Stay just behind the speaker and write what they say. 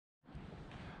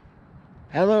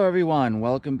Hello everyone,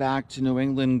 welcome back to New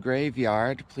England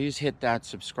Graveyard. Please hit that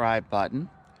subscribe button.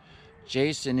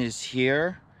 Jason is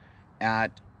here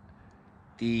at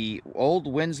the Old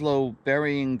Winslow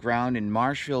Burying Ground in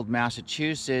Marshfield,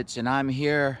 Massachusetts, and I'm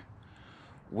here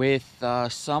with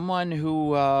someone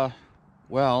who,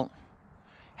 well,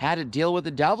 had to deal with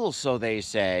the devil, so they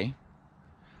say.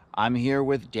 I'm here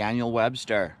with Daniel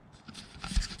Webster.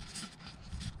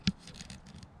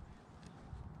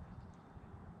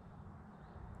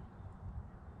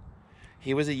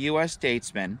 He was a U.S.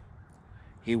 statesman.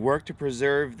 He worked to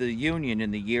preserve the Union in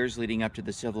the years leading up to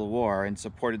the Civil War and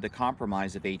supported the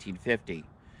Compromise of 1850.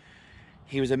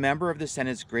 He was a member of the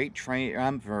Senate's Great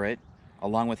Triumvirate,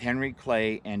 along with Henry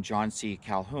Clay and John C.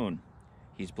 Calhoun.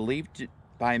 He's believed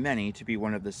by many to be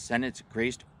one of the Senate's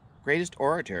greatest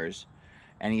orators,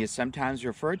 and he is sometimes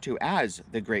referred to as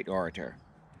the Great Orator.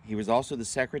 He was also the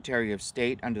Secretary of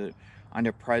State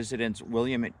under Presidents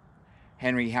William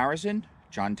Henry Harrison,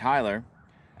 John Tyler,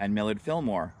 and Millard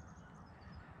Fillmore,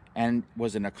 and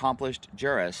was an accomplished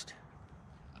jurist.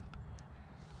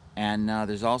 And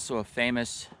there's also a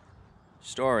famous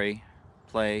story,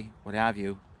 play, what have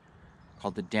you,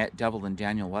 called The Devil and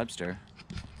Daniel Webster.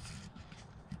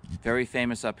 Very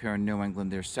famous up here in New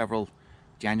England. There's several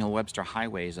Daniel Webster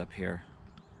highways up here.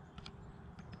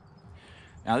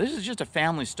 Now this is just a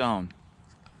family stone.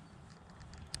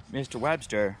 Mr.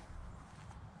 Webster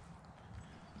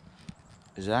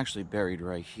is actually buried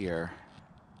right here.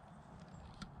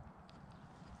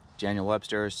 Daniel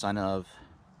Webster, son of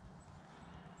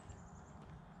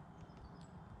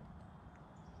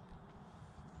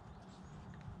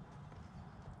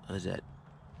what is it?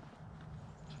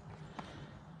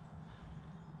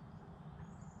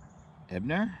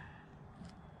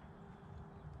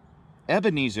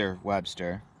 Ebenezer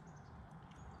Webster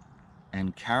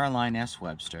and Caroline S.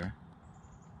 Webster,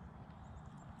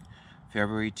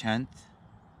 February 10th,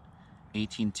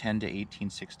 1810 to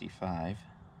 1865.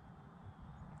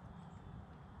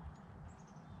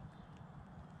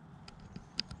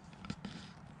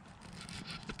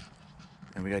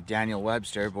 And we got Daniel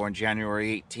Webster, born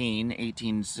January 18,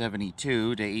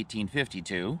 1872 to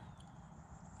 1852.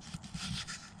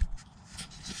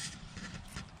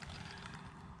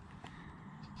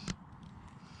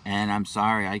 And I'm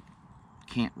sorry, I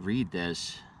can't read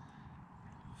this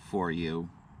for you.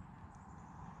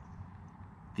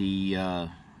 The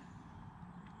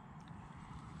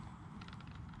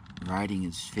writing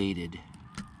is faded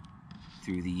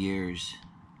through the years.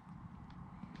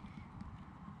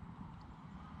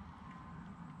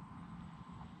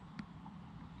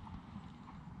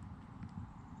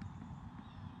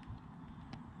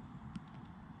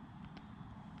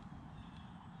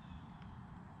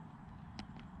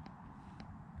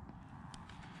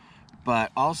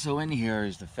 But also in here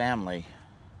is the family.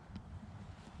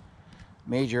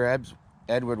 Major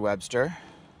Edward Webster,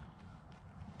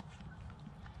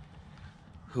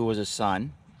 who was a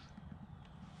son.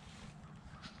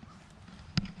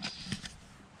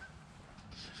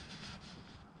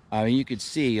 You could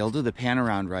see, I'll do the pan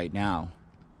around right now.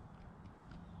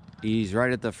 He's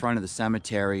right at the front of the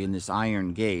cemetery in this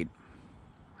iron gate.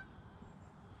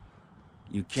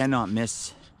 You cannot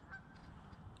miss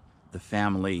the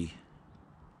family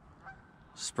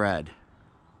spread.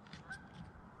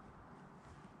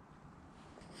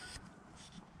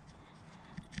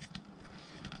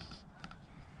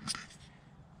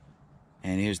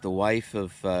 And here's the wife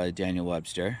of Daniel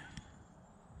Webster.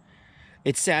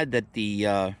 It's sad that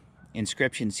the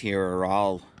inscriptions here are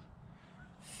all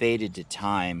faded to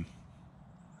time.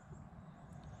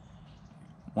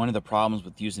 One of the problems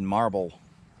with using marble.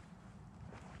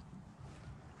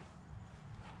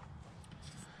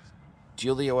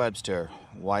 Julia Webster,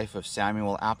 wife of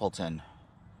Samuel Appleton.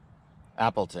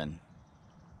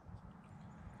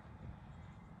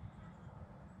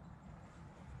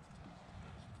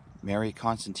 Mary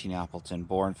Constantine Appleton,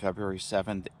 born February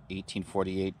 7th,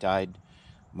 1848, died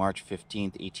March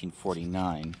 15th,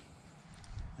 1849.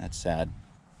 That's sad.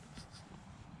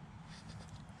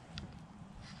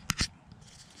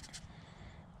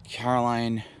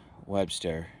 Caroline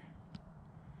Webster.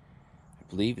 I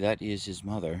believe that is his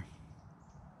mother.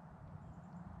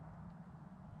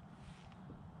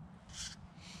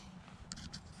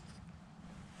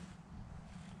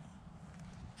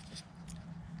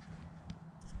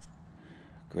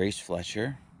 Grace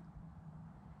Fletcher.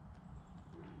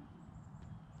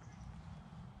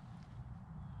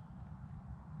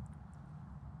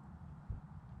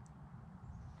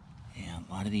 Yeah,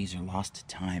 a lot of these are lost to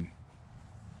time.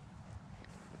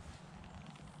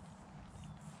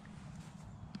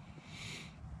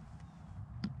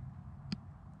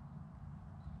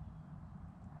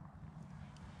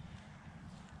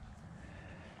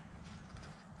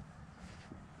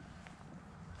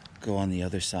 go on the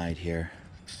other side here.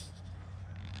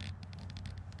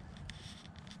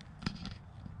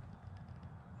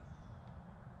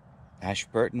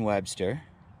 Ashburton Webster.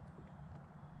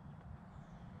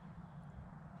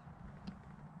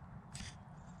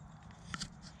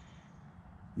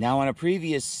 Now, on a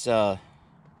previous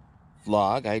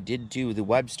vlog, I did do the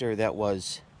Webster that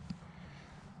was,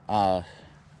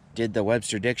 did the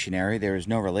Webster Dictionary. There is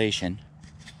no relation.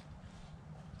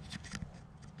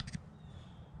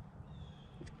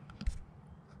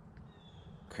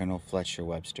 Colonel Fletcher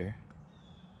Webster.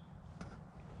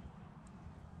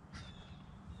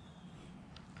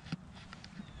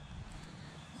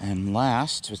 And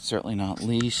last, but certainly not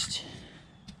least,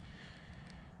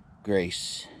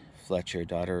 Grace Fletcher,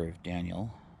 daughter of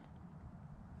Daniel.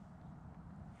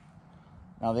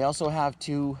 Now they also have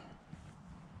two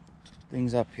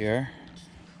things up here.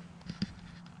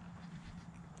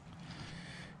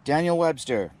 Daniel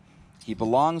Webster. He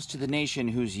belongs to the nation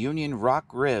whose union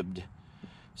rock-ribbed,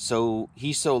 so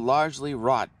he so largely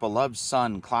wrought, beloved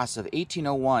son, class of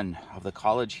 1801, of the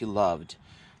college he loved,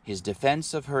 his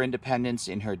defense of her independence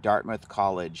in her Dartmouth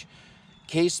College.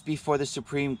 Case before the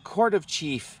Supreme Court of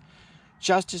Chief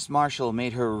Justice Marshall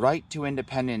made her right to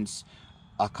independence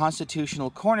a constitutional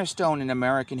cornerstone in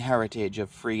American heritage of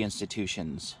free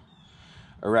institutions.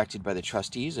 Erected by the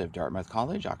trustees of Dartmouth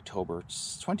College, October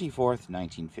 24th,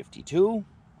 1952.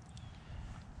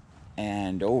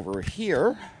 And over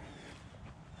here,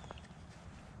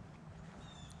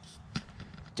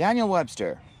 Daniel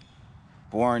Webster,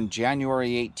 born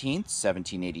January 18th,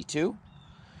 1782,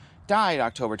 died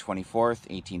October 24th,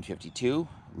 1852.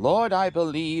 Lord, I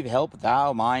believe, help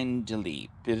thou mine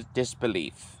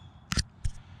disbelief.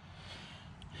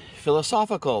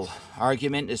 Philosophical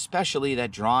argument, especially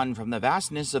that drawn from the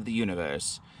vastness of the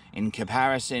universe, in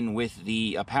comparison with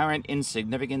the apparent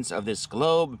insignificance of this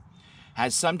globe,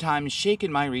 has sometimes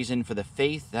shaken my reason for the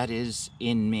faith that is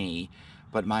in me,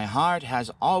 but my heart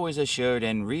has always assured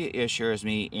and reassures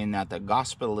me in that the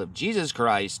gospel of Jesus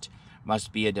Christ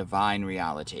must be a divine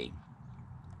reality.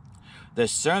 The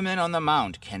Sermon on the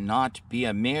Mount cannot be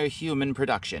a mere human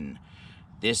production.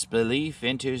 This belief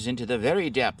enters into the very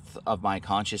depth of my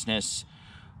consciousness.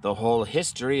 The whole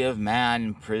history of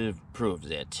man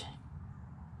proves it.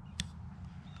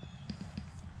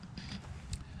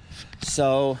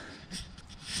 So,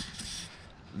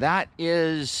 that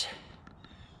is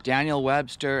Daniel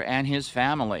Webster and his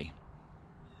family.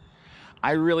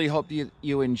 I really hope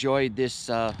you enjoyed this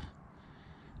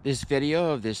this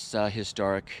video of this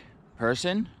historic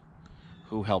person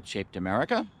who helped shape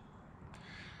America.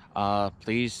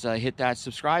 Please hit that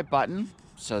subscribe button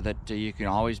so that you can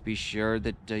always be sure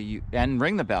that and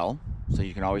ring the bell so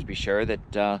you can always be sure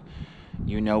that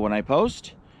you know when I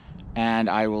post. And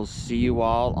I will see you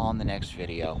all on the next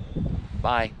video.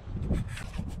 Bye.